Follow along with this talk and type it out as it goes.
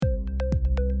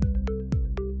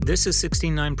This is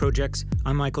 16.9 Projects.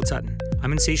 I'm Michael Tutton.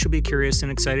 I'm insatiably curious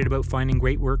and excited about finding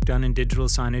great work done in digital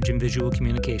signage and visual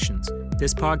communications.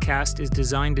 This podcast is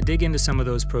designed to dig into some of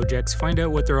those projects, find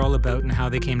out what they're all about and how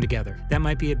they came together. That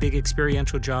might be a big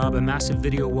experiential job, a massive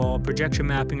video wall, projection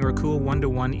mapping, or a cool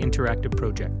one-to-one interactive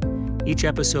project. Each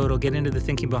episode will get into the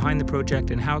thinking behind the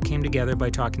project and how it came together by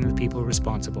talking to the people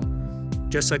responsible.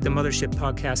 Just like the Mothership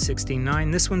Podcast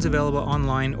 16.9, this one's available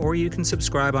online, or you can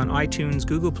subscribe on iTunes,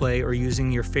 Google Play, or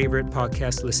using your favorite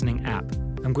podcast listening app.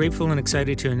 I'm grateful and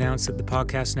excited to announce that the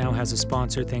podcast now has a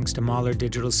sponsor thanks to Mahler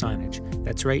Digital Signage.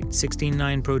 That's right,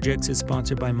 16.9 Projects is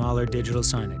sponsored by Mahler Digital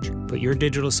Signage. Put your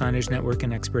digital signage network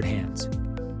in expert hands.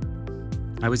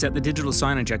 I was at the Digital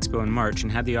Signage Expo in March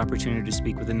and had the opportunity to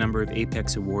speak with a number of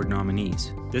Apex Award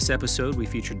nominees. This episode, we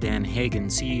featured Dan Hagen,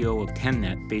 CEO of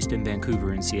TenNet, based in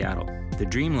Vancouver and Seattle. The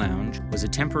Dream Lounge was a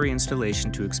temporary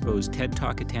installation to expose TED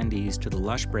Talk attendees to the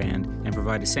Lush brand and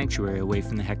provide a sanctuary away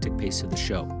from the hectic pace of the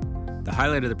show. The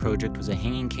highlight of the project was a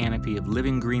hanging canopy of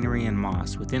living greenery and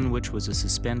moss, within which was a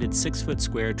suspended 6-foot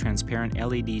square transparent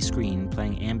LED screen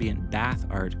playing ambient bath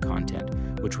art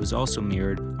content, which was also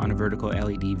mirrored on a vertical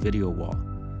LED video wall.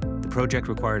 The project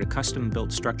required a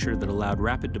custom-built structure that allowed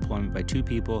rapid deployment by 2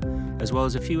 people, as well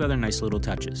as a few other nice little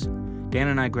touches. Dan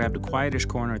and I grabbed a quietish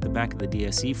corner at the back of the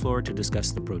DSC floor to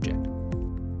discuss the project.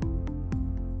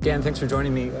 Dan, thanks for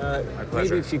joining me. My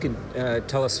pleasure. Maybe if you could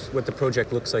tell us what the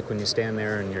project looks like when you stand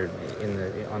there and you're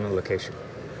on the location.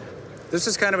 This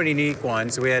is kind of a unique one.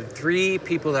 So we had 3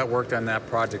 people that worked on that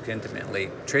project intimately.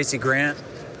 Tracy Grant,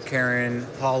 Karen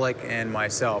Pollock, and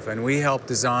myself. And we helped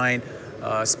design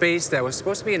a space that was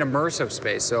supposed to be an immersive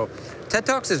space. So TED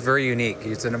Talks is very unique.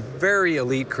 It's in a very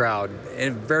elite crowd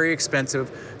and very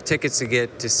expensive tickets to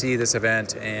get to see this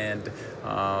event. And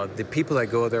the people that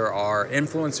go there are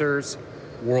influencers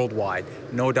worldwide,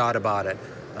 no doubt about it.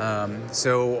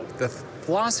 So the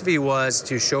philosophy was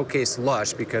to showcase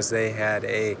Lush because they had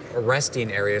a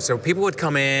resting area. So people would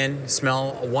come in,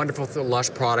 smell wonderful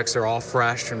Lush products. They're all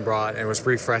fresh and brought, and it was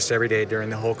refreshed every day during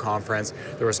the whole conference.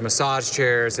 There was massage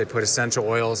chairs. They put essential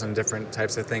oils and different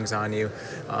types of things on you.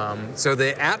 So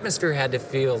the atmosphere had to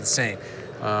feel the same.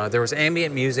 There was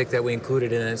ambient music that we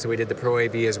included in it, so we did the Pro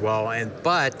AV as well.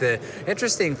 But the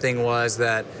interesting thing was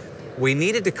that we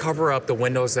needed to cover up the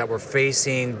windows that were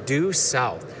facing due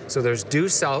south. So there's due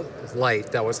south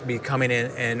light that was coming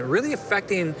in and really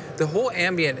affecting the whole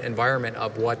ambient environment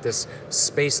of what this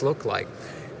space looked like.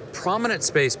 Prominent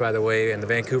space, by the way, in the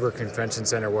Vancouver Convention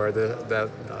Center where the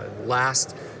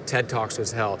last TED Talks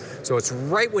was held. So it's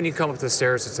right when you come up the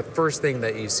stairs, it's the first thing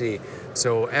that you see.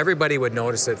 So everybody would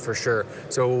notice it for sure.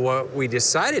 So what we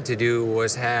decided to do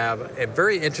was have a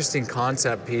very interesting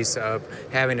concept piece of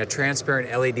having a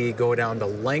transparent LED go down the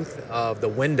length of the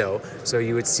window. So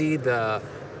you would see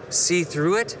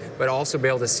through it, but also be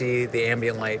able to see the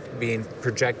ambient light being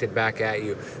projected back at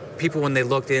you. People, when they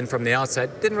looked in from the outside,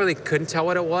 couldn't tell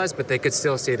what it was, but they could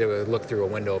still see it would look through a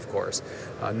window, of course.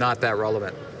 Not that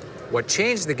relevant. What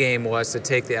changed the game was to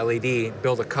take the LED,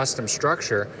 build a custom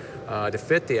structure to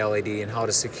fit the LED and how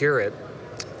to secure it,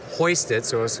 hoist it,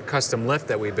 so it was a custom lift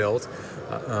that we built,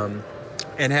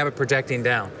 and have it projecting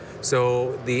down.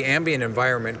 So the ambient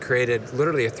environment created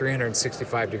literally a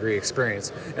 365-degree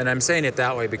experience. And I'm saying it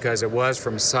that way because it was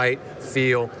from sight,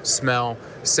 feel, smell,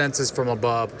 senses from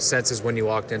above, senses when you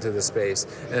walked into the space.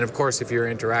 And of course, if you're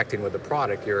interacting with the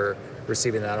product, you're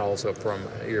receiving that also from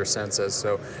your senses.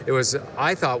 So it was,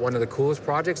 I thought, one of the coolest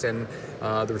projects, and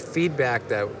the feedback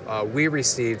that we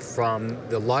received from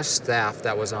the Lush staff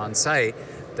that was on site,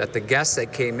 that the guests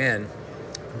that came in,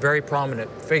 very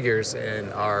prominent figures in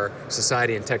our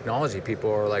society and technology, people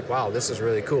are like, wow, this is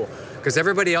really cool. Because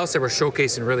everybody else that were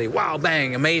showcasing really, wow,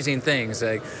 bang, amazing things,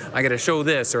 like, I got to show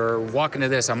this, or walk into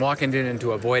this, I'm walking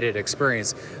into a voided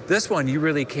experience. This one, you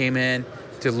really came in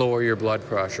to lower your blood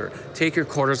pressure, take your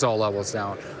cortisol levels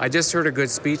down. I just heard a good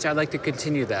speech, I'd like to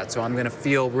continue that, so I'm going to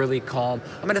feel really calm.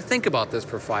 I'm going to think about this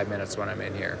for 5 minutes when I'm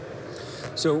in here.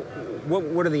 So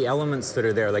what are the elements that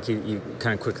are there? Like you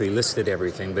kind of quickly listed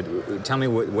everything, but tell me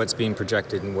what's being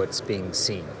projected and what's being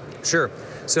seen. Sure.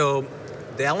 So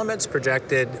the elements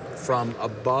projected from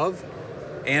above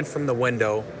and from the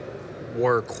window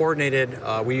were coordinated.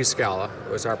 We use Scala.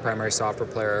 It was our primary software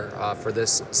player for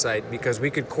this site because we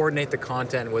could coordinate the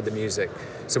content with the music.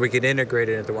 So we could integrate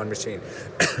it into one machine.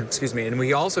 Excuse me. And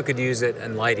we also could use it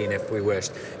in lighting if we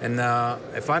wished. And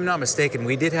if I'm not mistaken,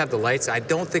 we did have the lights. I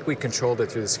don't think we controlled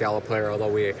it through the Scala player,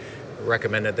 although we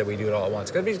recommended that we do it all at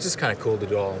once. It'd be just kind of cool to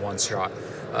do it all in one shot.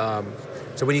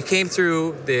 So when you came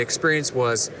through, the experience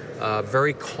was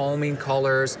very calming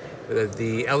colors.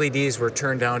 The LEDs were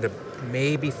turned down to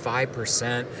maybe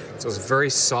 5%. So it's very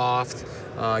soft.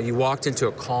 You walked into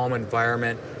a calm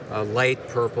environment, light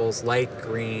purples, light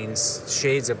greens,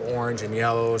 shades of orange and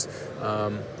yellows.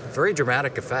 Very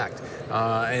dramatic effect.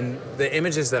 And the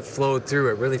images that flowed through,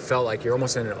 it really felt like you're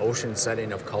almost in an ocean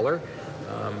setting of color.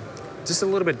 Just a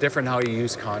little bit different how you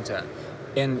use content.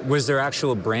 And was there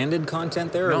actual branded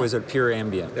content there, or was it pure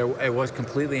ambient? It was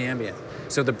completely ambient.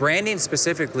 So the branding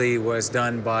specifically was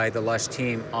done by the Lush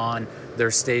team on their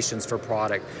stations for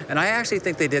product. And I actually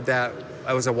think they did that.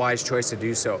 It was a wise choice to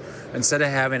do so. Instead of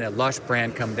having a Lush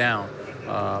brand come down,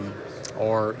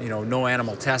 or no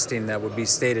animal testing that would be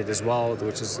stated as well,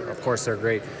 which is of course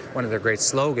one of their great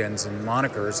slogans and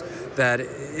monikers, that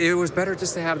it was better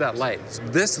just to have that light.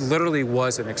 This literally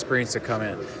was an experience to come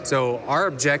in. So our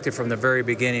objective from the very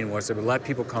beginning was to let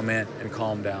people come in and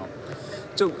calm down.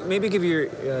 So maybe give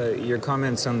your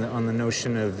comments on the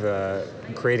notion of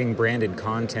creating branded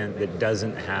content that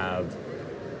doesn't have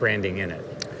branding in it.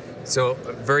 So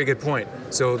very good point.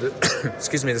 So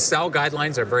the style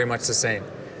guidelines are very much the same.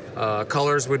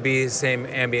 Colors would be the same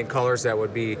ambient colors that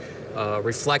would be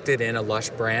reflected in a Lush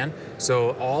brand.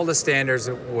 So all the standards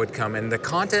would come, and the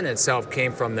content itself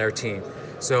came from their team.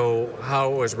 So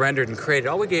how it was rendered and created,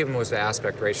 all we gave them was the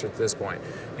aspect ratio at this point.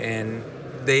 And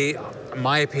they, in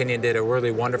my opinion, did a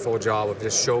really wonderful job of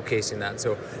just showcasing that.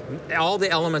 So all the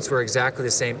elements were exactly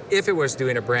the same. If it was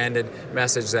doing a branded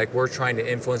message like we're trying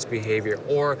to influence behavior,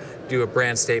 or do a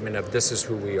brand statement of this is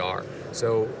who we are.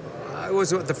 So it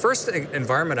was the first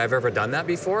environment I've ever done that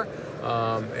before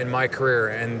in my career.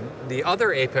 And the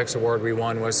other Apex Award we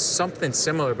won was something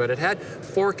similar, but it had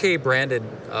 4K branded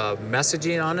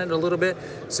messaging on it a little bit.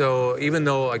 So even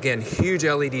though, again, huge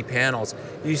LED panels,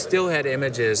 you still had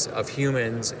images of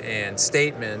humans and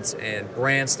statements and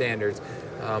brand standards.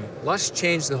 Lush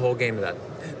changed the whole game of that.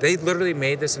 They literally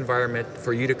made this environment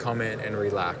for you to come in and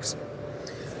relax.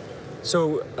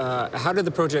 So how did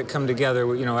the project come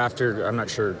together? After, I'm not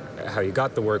sure how you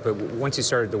got the work, but once you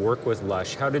started to work with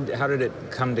Lush, how did it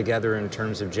come together in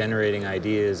terms of generating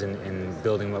ideas and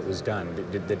building what was done?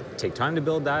 Did it take time to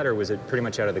build that, or was it pretty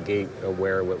much out of the gate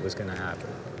aware what was going to happen?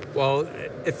 Well,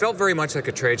 it felt very much like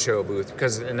a trade show booth,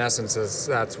 because in essence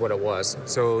that's what it was.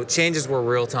 So changes were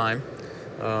real time,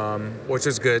 which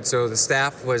was good. So the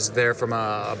staff was there from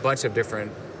a bunch of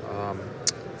different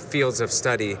fields of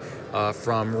study.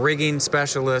 From rigging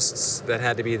specialists that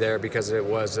had to be there because it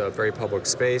was a very public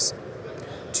space,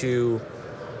 to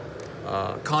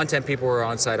content people were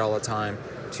on site all the time,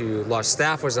 to Lush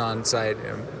staff was on site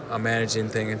managing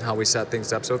things and how we set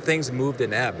things up. So things moved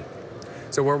and ebbed.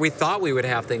 So where we thought we would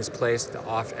have things placed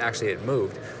off, actually it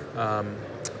moved.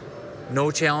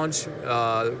 No challenge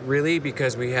really,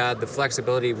 because we had the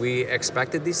flexibility. We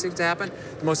expected these things to happen.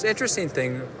 The most interesting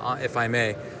thing, if I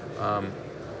may,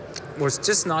 was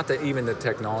just not even the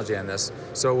technology on this.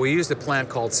 So we used a plant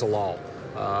called Salal.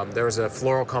 There was a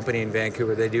floral company in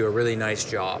Vancouver. They do a really nice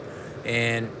job.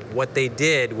 And what they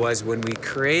did was, when we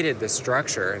created the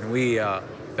structure and we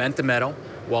bent the metal,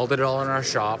 welded it all in our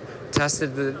shop,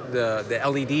 tested the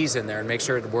LEDs in there and make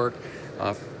sure it worked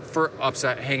for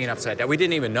hanging upside down. We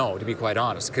didn't even know, to be quite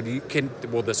honest.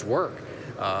 Will this work?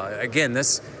 Again,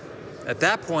 at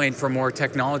that point, for more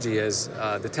technology,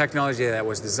 the technology that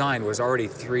was designed was already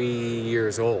 3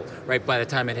 years old, right, by the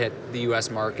time it hit the US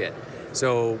market.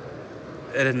 So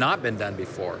it had not been done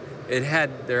before.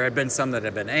 There had been some that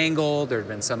had been angled, there had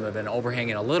been some that had been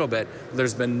overhanging a little bit.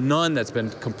 There's been none that's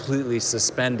been completely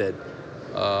suspended,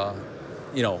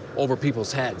 over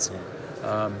people's heads.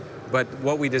 But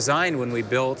what we designed when we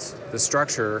built the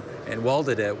structure and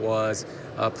welded it was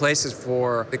places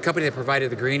for the company that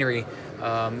provided the greenery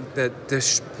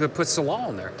that put Salal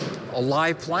in there, a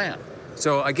live plant.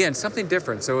 So again, something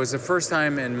different. So it was the first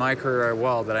time in my career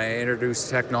that I introduced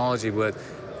technology with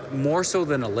more so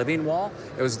than a living wall.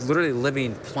 It was literally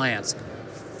living plants,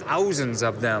 thousands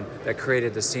of them, that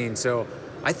created the scene. So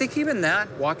I think even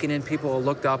that, walking in, people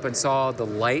looked up and saw the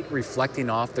light reflecting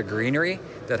off the greenery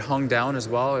that hung down as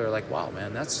well. They're like, wow,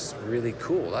 man, that's really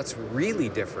cool. That's really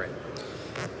different.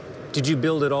 Did you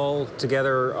build it all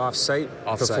together off-site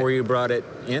before you brought it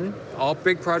in? All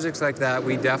big projects like that,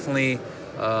 we definitely,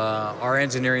 our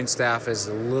engineering staff is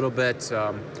a little bit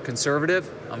conservative.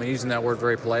 I'm using that word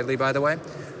very politely, by the way.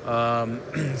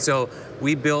 So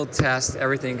we build, test,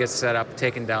 everything gets set up,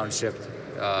 taken down, shipped,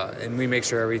 and we make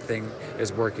sure everything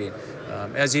is working.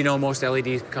 As you know, most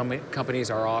LED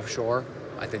companies are offshore.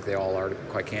 I think they all are, to be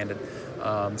quite candid.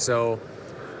 So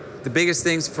the biggest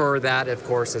things for that, of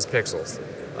course, is pixels.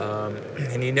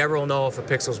 And you never will know if a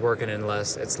pixel's working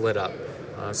unless it's lit up.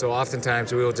 So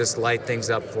oftentimes we will just light things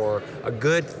up for a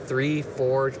good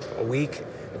 3-4 a week,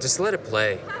 and just let it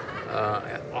play.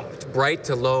 bright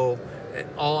to low,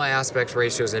 all aspects,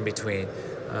 ratios in between,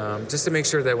 just to make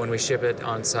sure that when we ship it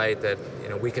on site that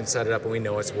we can set it up and we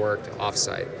know it's worked off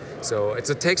site. So it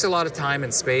takes a lot of time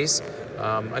and space.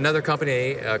 Another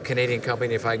company, a Canadian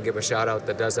company, if I can give a shout out,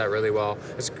 that does that really well,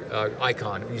 is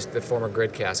Icon, the former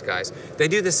Gridcast guys. They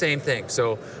do the same thing.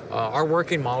 So our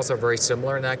working models are very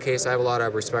similar in that case. I have a lot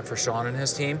of respect for Sean and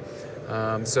his team.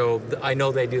 So I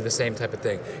know they do the same type of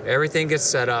thing. Everything gets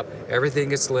set up, everything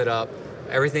gets lit up,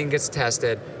 everything gets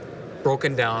tested,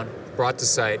 broken down, brought to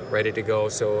site, ready to go.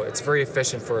 So it's very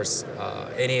efficient for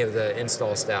any of the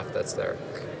install staff that's there.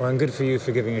 Well, and good for you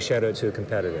for giving a shout out to a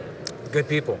competitor. Good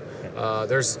people.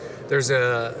 The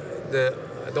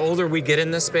older we get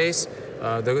in this space,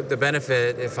 the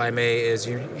benefit, if I may, is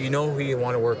you know who you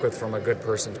want to work with from a good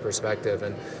person's perspective.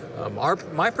 And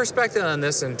my perspective on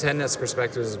this and TenNet's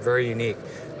perspective is very unique.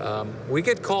 We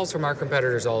get calls from our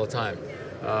competitors all the time.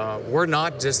 We're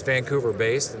not just Vancouver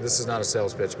based. This is not a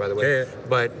sales pitch, by the way. Yeah.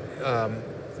 But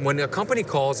when a company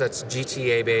calls that's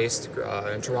GTA based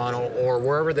in Toronto or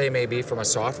wherever they may be from a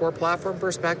software platform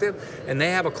perspective, and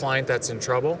they have a client that's in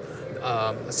trouble,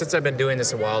 since I've been doing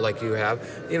this a while like you have,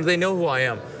 they know who I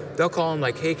am. They'll call them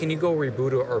like, hey, can you go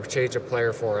reboot or change a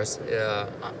player for us?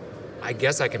 I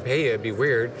guess I can pay you, it'd be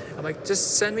weird. I'm like,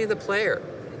 just send me the player.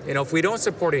 If we don't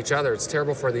support each other, it's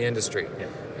terrible for the industry. Yeah.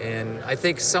 And I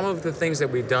think some of the things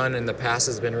that we've done in the past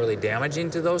has been really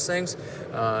damaging to those things.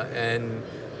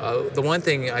 The one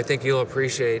thing I think you'll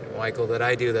appreciate, Michael, that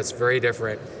I do that's very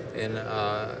different, and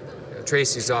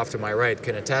Tracy's off to my right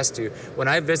can attest to, when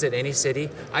I visit any city,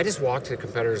 I just walk to the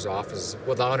competitor's office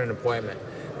without an appointment.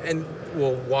 And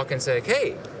we'll walk and say,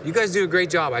 hey, you guys do a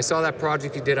great job. I saw that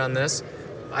project you did on this.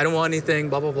 I don't want anything,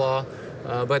 blah, blah, blah.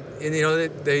 But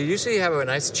they usually have a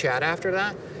nice chat after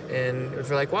that. And if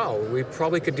you're like, wow, we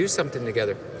probably could do something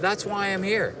together. That's why I'm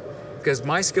here, because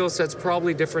my skill set's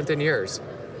probably different than yours.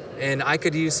 And I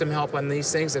could use some help on these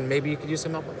things, and maybe you could use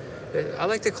some help. I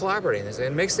like to collaborate in this.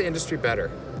 It makes the industry better.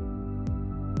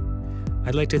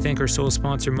 I'd like to thank our sole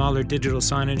sponsor, Mahler Digital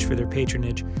Signage, for their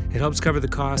patronage. It helps cover the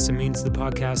costs and means the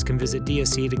podcast can visit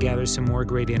DSC to gather some more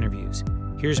great interviews.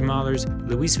 Here's Mahler's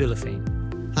Luis Villafane.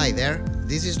 Hi there,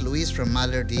 this is Luis from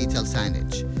Mahler Digital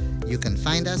Signage. You can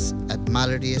find us at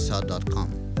mahlerdso.com.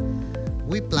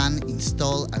 We plan,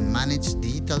 install, and manage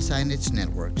digital signage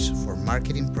networks for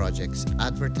marketing projects,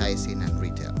 advertising, and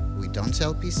retail. We don't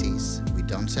sell PCs, we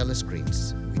don't sell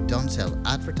screens, we don't sell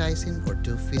advertising or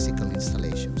do physical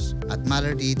installations. At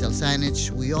Mahler Digital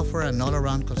Signage, we offer an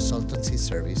all-around consultancy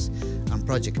service and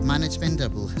project management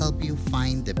that will help you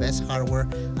find the best hardware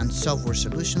and software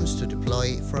solutions to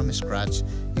deploy from scratch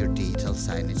your digital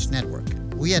signage network.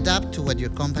 We adapt to what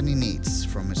your company needs,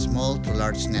 from small to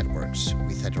large networks,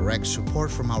 with a direct support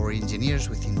from our engineers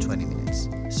within 20 minutes.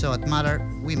 So at Mahler,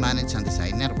 we manage and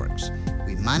design networks.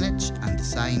 We manage and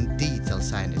design digital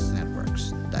signage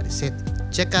networks. That is it.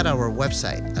 Check out our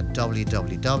website at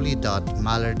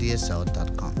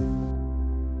www.mahlerdso.com.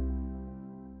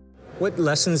 What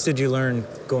lessons did you learn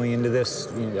going into this?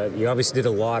 You obviously did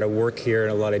a lot of work here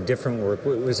and a lot of different work.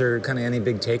 Was there kind of any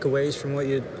big takeaways from what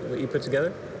you put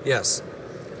together? Yes.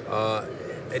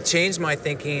 It changed my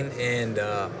thinking, and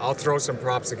I'll throw some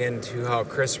props again to how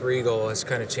Chris Riegel has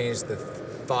kind of changed the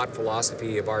thought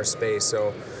philosophy of our space.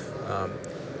 So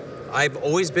I've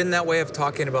always been that way of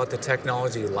talking about the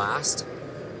technology last,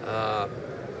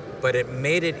 but it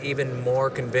made it even more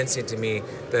convincing to me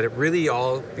that it really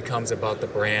all becomes about the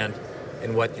brand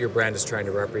and what your brand is trying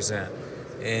to represent.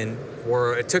 And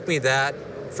where it took me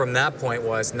from that point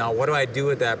was, now what do I do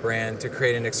with that brand to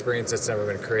create an experience that's never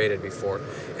been created before?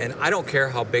 And I don't care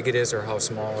how big it is or how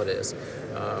small it is.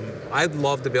 I'd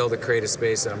love to be able to create a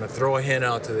space, and I'm going to throw a hint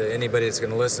out to anybody that's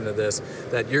going to listen to this,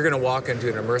 that you're going to walk into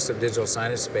an immersive digital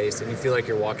signage space and you feel like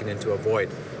you're walking into a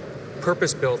void.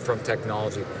 Purpose-built from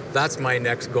technology. That's my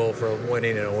next goal for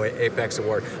winning an Apex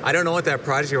Award. I don't know what that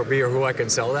project will be or who I can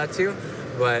sell that to,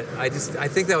 but I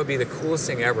think that would be the coolest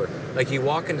thing ever. Like, you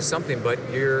walk into something, but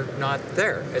you're not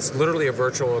there. It's literally a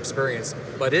virtual experience,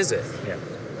 but is it? Yeah.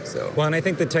 So. Well, and I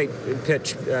think the tight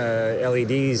pitch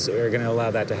LEDs are going to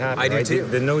allow that to happen. I do too.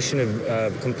 The notion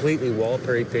of completely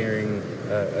wallpapering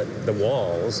the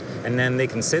walls, and then they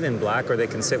can sit in black or they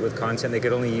can sit with content. They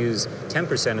could only use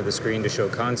 10% of the screen to show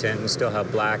content and still have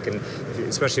black. And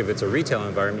especially if it's a retail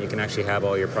environment, you can actually have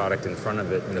all your product in front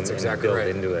of it and, exactly build right.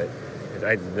 into it.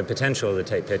 The potential of the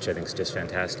tight pitch, I think, is just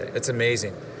fantastic. It's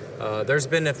amazing. There's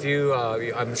been a few,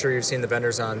 I'm sure you've seen the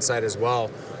vendors on site as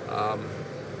well.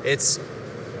 It's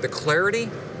the clarity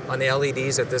on the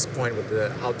LEDs at this point with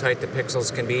how tight the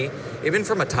pixels can be, even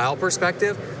from a tile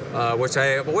perspective, which I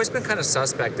have always been kind of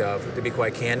suspect of, to be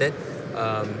quite candid.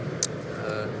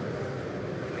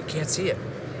 can't see it.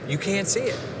 You can't see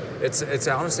it. It's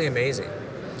honestly amazing.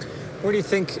 What do you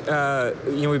think?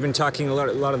 We've been talking a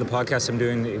lot of the podcasts I'm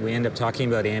doing. We end up talking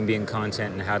about ambient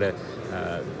content and how to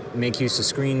make use of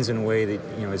screens in a way that,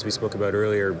 as we spoke about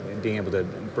earlier, being able to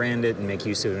brand it and make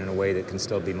use of it in a way that can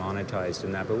still be monetized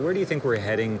in that. But where do you think we're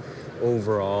heading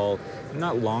overall?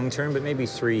 Not long term, but maybe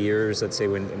 3 years. Let's say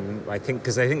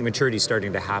because I think maturity is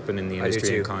starting to happen in the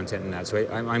industry and content and that. So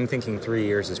I'm thinking 3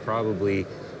 years is probably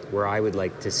where I would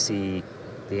like to see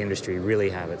the industry really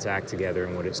have its act together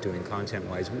and what it's doing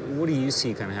content-wise. What do you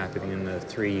see kind of happening in the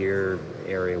 3-year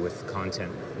area with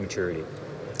content maturity?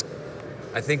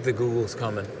 I think the Google's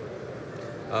coming,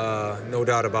 no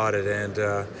doubt about it,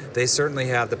 and they certainly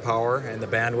have the power and the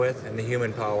bandwidth and the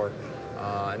human power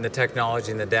and the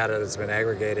technology and the data that's been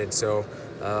aggregated. So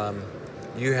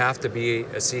you have to be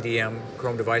a CDM,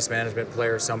 Chrome Device Management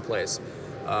player someplace.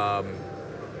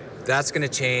 That's going to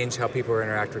change how people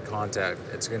interact with content.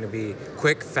 It's going to be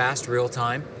quick, fast, real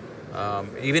time.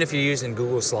 Even if you're using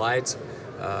Google Slides,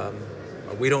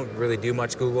 we don't really do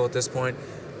much Google at this point.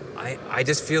 I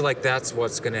just feel like that's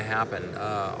what's going to happen.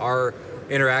 Our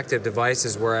interactive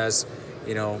devices, whereas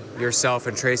yourself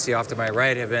and Tracy off to my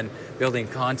right have been building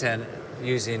content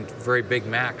using very big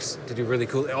Macs to do really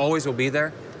cool. It always will be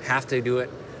there. Have to do it.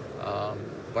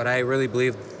 But I really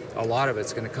believe a lot of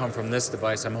it's going to come from this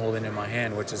device I'm holding in my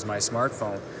hand, which is my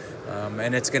smartphone.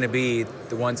 And it's going to be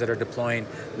the ones that are deploying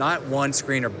not one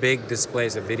screen or big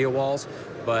displays of video walls,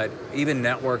 but even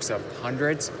networks of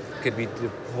hundreds could be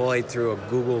deployed through a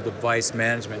Google device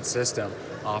management system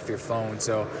off your phone.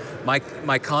 So my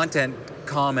content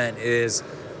comment is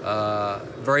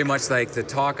very much like the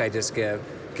talk I just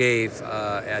gave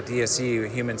at DSE,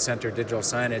 Human-Centered Digital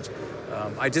Signage.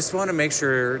 I just want to make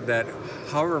sure that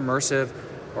however immersive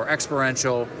or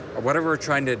experiential or whatever we're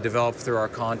trying to develop through our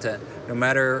content, no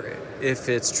matter if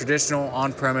it's traditional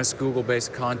on-premise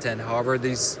Google-based content, however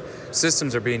these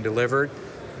systems are being delivered,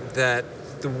 that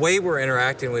the way we're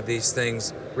interacting with these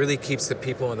things really keeps the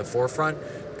people in the forefront,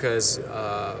 because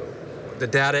the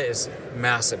data is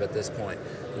massive at this point.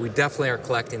 We definitely are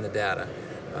collecting the data.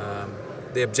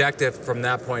 The objective from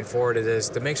that point forward is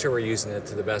to make sure we're using it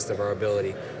to the best of our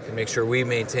ability, to make sure we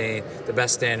maintain the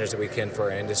best standards that we can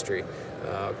for our industry.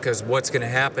 Because what's going to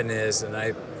happen is,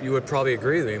 and you would probably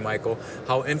agree with me, Michael,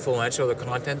 how influential the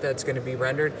content that's going to be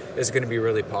rendered is going to be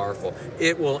really powerful.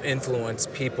 It will influence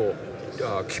people,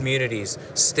 communities,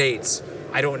 states.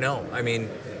 I don't know. I mean,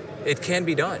 it can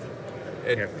be done.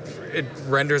 It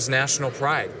renders national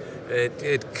pride.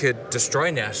 It could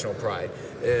destroy national pride.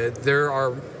 There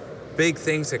are big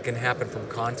things that can happen from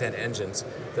content engines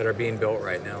that are being built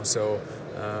right now. So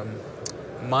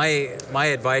my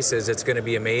advice is it's going to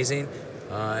be amazing.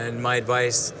 And my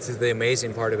advice to the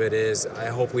amazing part of it is I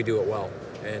hope we do it well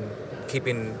and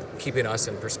keeping us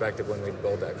in perspective when we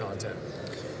build that content.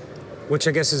 Which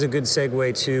I guess is a good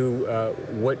segue to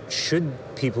what should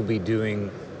people be doing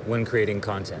when creating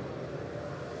content?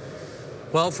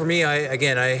 Well, for me, I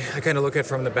kind of look at it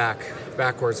from the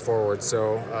backwards forward.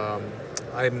 So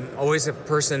I'm always a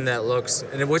person that looks,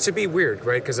 and which would be weird,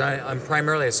 right? Because I'm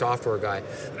primarily a software guy.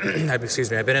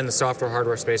 Excuse me, I've been in the software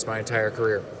hardware space my entire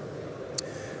career.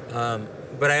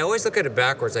 But I always look at it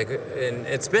backwards, and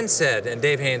it's been said, and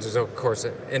Dave Haynes was of course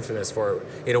infamous for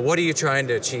it. What are you trying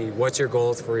to achieve? What's your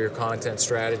goal for your content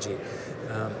strategy?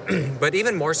 But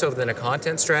even more so than a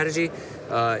content strategy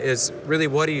is really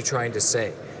what are you trying to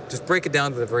say? Just break it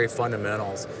down to the very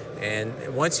fundamentals. And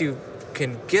once you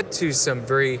can get to some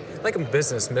very, like a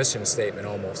business mission statement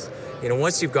almost,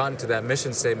 once you've gotten to that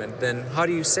mission statement, then how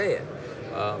do you say it?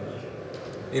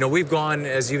 We've gone,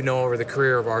 as you know, over the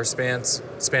career of our spans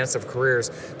of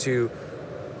careers to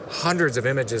hundreds of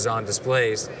images on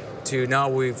displays to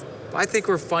now I think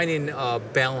we're finding a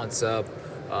balance of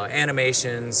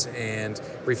animations and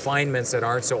refinements that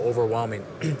aren't so overwhelming.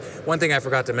 One thing I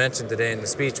forgot to mention today in the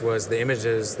speech was the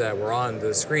images that were on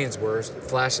the screens were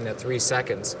flashing at 3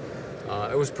 seconds.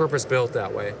 It was purpose-built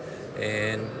that way.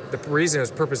 And the reason it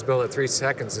was purpose-built at 3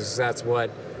 seconds is that's what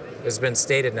has been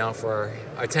stated now for our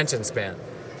attention span.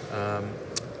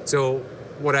 So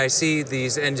what I see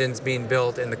these engines being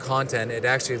built in the content, it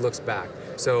actually looks back.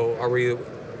 So are we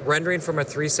rendering from a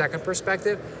 3-second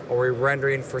perspective, or are we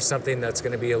rendering for something that's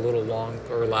going to be a little long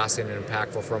or lasting and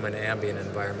impactful from an ambient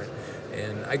environment?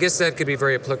 And I guess that could be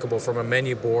very applicable from a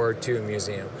menu board to a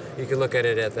museum. You could look at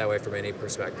it that way from any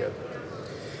perspective.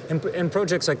 And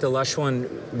projects like the Lush one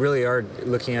really are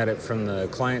looking at it from the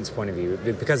client's point of view.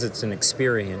 Because it's an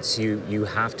experience, you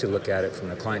have to look at it from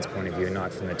the client's point of view,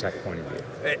 not from the tech point of view.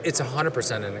 It's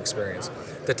 100% an experience.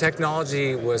 The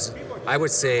technology was, I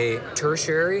would say,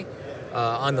 tertiary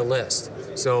on the list.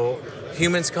 So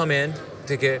Humans come in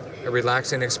to get a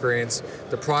relaxing experience.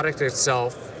 The product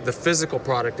itself, the physical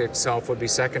product itself would be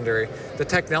secondary. The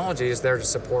technology is there to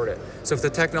support it. So if the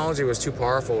technology was too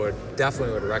powerful, it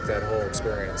definitely would wreck that whole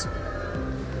experience.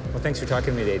 Well, thanks for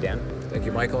talking to me today, Dan. Thank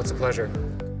you, Michael. It's a pleasure.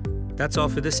 That's all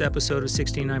for this episode of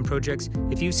 69 Projects.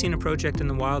 If you've seen a project in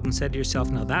the wild and said to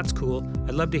yourself, now that's cool,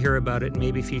 I'd love to hear about it and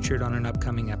maybe featured on an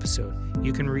upcoming episode.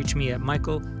 You can reach me at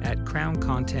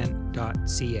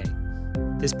michael@crowncontent.ca.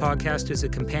 This podcast is a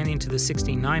companion to the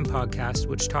 69 podcast,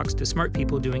 which talks to smart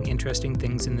people doing interesting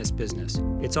things in this business.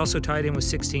 It's also tied in with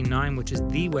 16.9, which is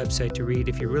the website to read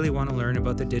if you really want to learn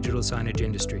about the digital signage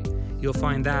industry. You'll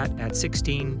find that at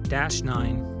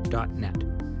 16-9.net.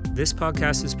 This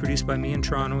podcast is produced by me in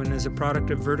Toronto and is a product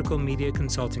of Vertical Media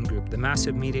Consulting Group, the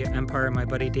massive media empire my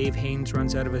buddy Dave Haynes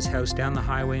runs out of his house down the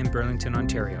highway in Burlington,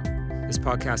 Ontario. This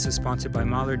podcast is sponsored by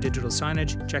Mahler Digital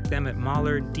Signage. Check them at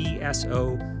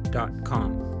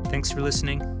mahlerdso.com. Thanks for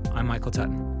listening. I'm Michael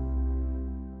Tutton.